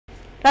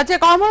রাজ্যে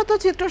কর্মরত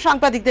চিত্র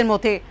সাংবাদিকদের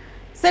মধ্যে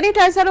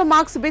স্যানিটাইজার ও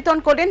মাস্ক বিতরণ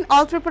করেন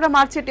all Tripura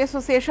merchant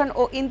association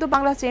O Indo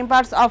Bangla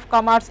chambers of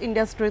commerce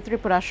industry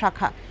Tripura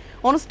শাখা।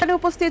 অনুষ্ঠানে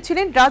উপস্থিত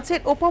ছিলেন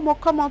রাজ্যের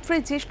উপমুখ্যমন্ত্রী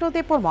জিষ্ণু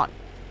দেববর্মন।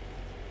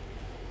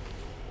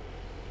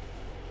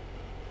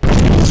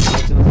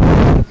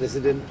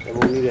 প্রেসিডেন্ট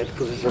এবং রেড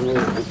ক্রসের সঙ্গে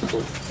যুক্ত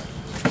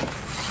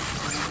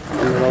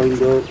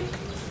ইন্দো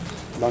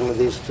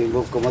বাংলাদেশ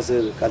চেম্বার অফ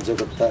কমার্সের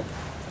কার্যকর্তা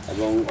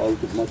এবং অল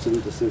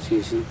মার্চেন্ট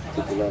অ্যাসোসিয়েশন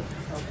ত্রিপুরা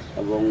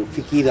এবং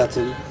ফিকির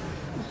আছেন।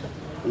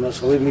 ওনারা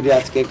সবাই মিলে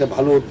আজকে একটা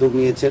ভালো উদ্যোগ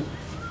নিয়েছেন,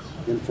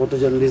 ফটো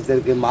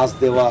জার্নালিস্টদেরকে মাস্ক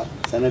দেওয়া,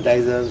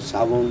 স্যানিটাইজার,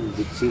 সাবুন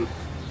দিচ্ছি,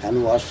 হ্যান্ড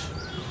ওয়াশ।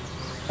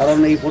 কারণ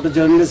এই ফটো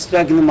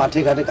জার্নালিস্টরা কিন্তু মাঠে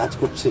ঘাটে কাজ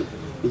করছে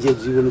নিজের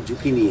জীবনের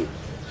ঝুঁকি নিয়ে,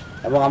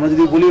 এবং আমরা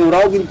যদি বলি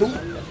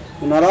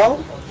ওনারাও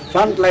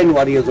front line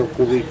warriors of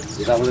Covid,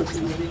 যেটা আমাদের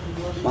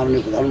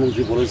মাননীয়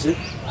প্রধানমন্ত্রী বলেছে।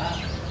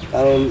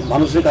 কারণ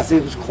মানুষের কাছে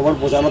খবর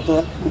পৌঁছানো তো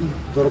খুব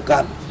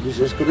দরকার,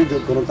 বিশেষ করে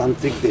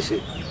গণতান্ত্রিক দেশে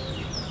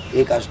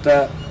এই কাজটা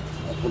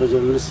ফটো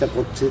জার্নালিস্টরা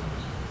করছে।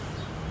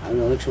 আমি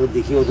অনেক সময়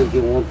দেখি ওদেরকে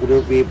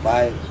মোহনপুরেও পেয়ে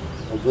পায়,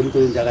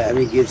 অভ্যন্তরীণ জায়গায়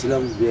আমি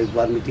গিয়েছিলাম দু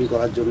একবার মিটিং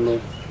করার জন্য,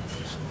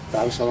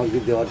 তার সামগ্রী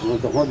দেওয়ার জন্য।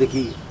 তখনও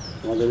দেখি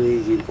আমাদের এই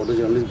যে ফটো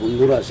জার্নালিস্ট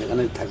বন্ধুরা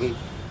সেখানে থাকে,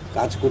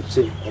 কাজ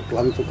করছে,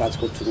 অক্লান্ত কাজ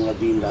করছে, ওরা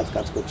দিন রাত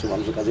কাজ করছে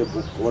মানুষের কাছে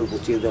খবর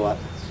পৌঁছিয়ে দেওয়া।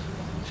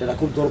 সেটা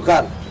খুব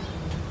দরকার,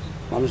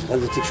 মানুষের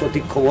কাছে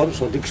সঠিক খবর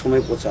সঠিক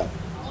সময় পৌঁছা।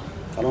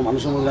 কারণ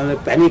মানুষের মধ্যে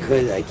প্যানিক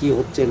হয়ে যায়, কি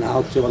হচ্ছে না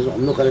হচ্ছে, মানুষ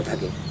অন্ধকারে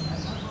থাকে।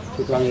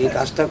 সুতরাং এই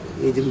কাজটা,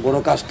 এই যে বড়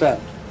কাজটা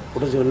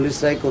ফটো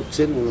জার্নালিস্টরাই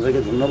করছেন,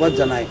 ওনাদেরকে ধন্যবাদ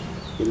জানাই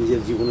যে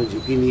নিজের জীবনের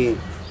ঝুঁকি নিয়ে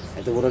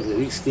এত বড়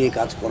রিস্ক নিয়ে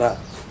কাজ করা,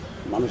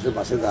 মানুষের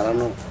পাশে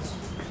দাঁড়ানো।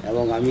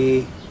 এবং আমি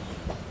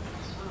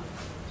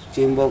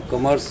chamber of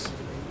commerce,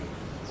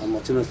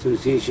 merchant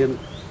association,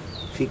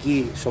 ফিকি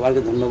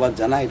সবাইকে ধন্যবাদ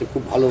জানাই। এটা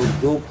খুব ভালো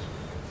উদ্যোগ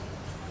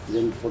যে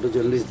ফটো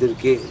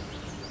জার্নালিস্টদেরকে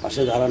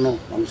পাশে দাঁড়ানো,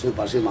 মানুষের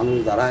পাশে মানুষ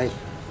দাঁড়ায়।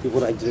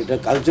 ত্রিপুরা রাজ্যের এটা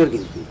কালচার,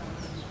 কিন্তু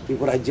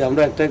ত্রিপুরা রাজ্যে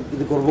আমরা একটা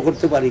যদি গর্ব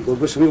করতে পারি,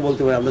 গর্বের সঙ্গে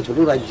বলতে পারি আমরা ছোট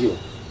রাজ্য,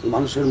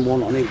 মানুষের মন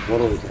অনেক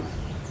বড় এখানে।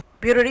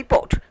 Bureau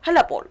report,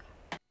 হালাবোল।